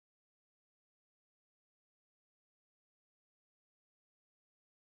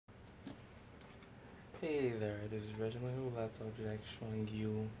Hey there, this is Reginald Laptop Jack showing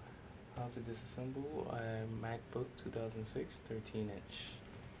you how to disassemble a MacBook 2006 13-inch.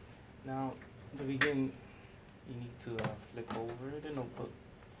 Now, to begin, you need to flip over the notebook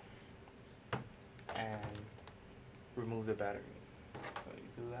and remove the battery. So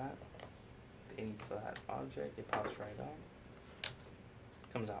you do that, the ink for that object, it pops right out,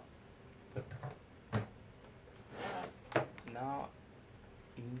 comes out. Good. Now,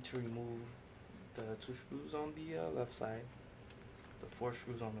 you need to remove the 2 screws on the left side, the 4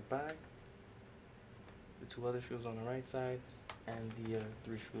 screws on the back, the 2 other screws on the right side, and the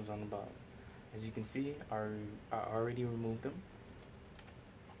 3 screws on the bottom. As you can see, I already removed them.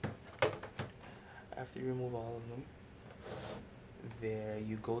 After you remove all of them, there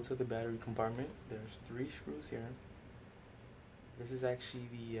you go to the battery compartment. There's 3 screws here. This is actually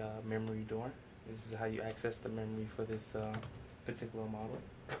the memory door. This is how you access the memory for this particular model.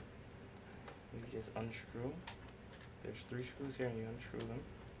 You just unscrew. There's 3 screws here and you unscrew them.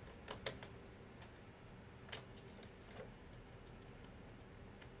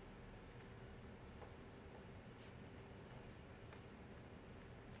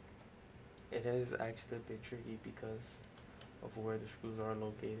 It is actually a bit tricky because of where the screws are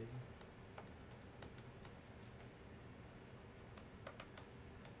located.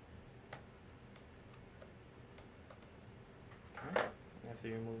 Okay. After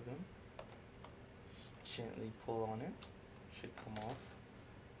you remove them, just gently pull on it. Should come off.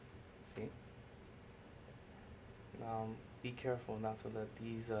 See? Now be careful not to let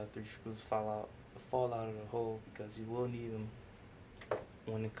these 3 screws fall out of the hole, because you will need them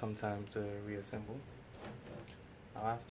when it comes time to reassemble. Now after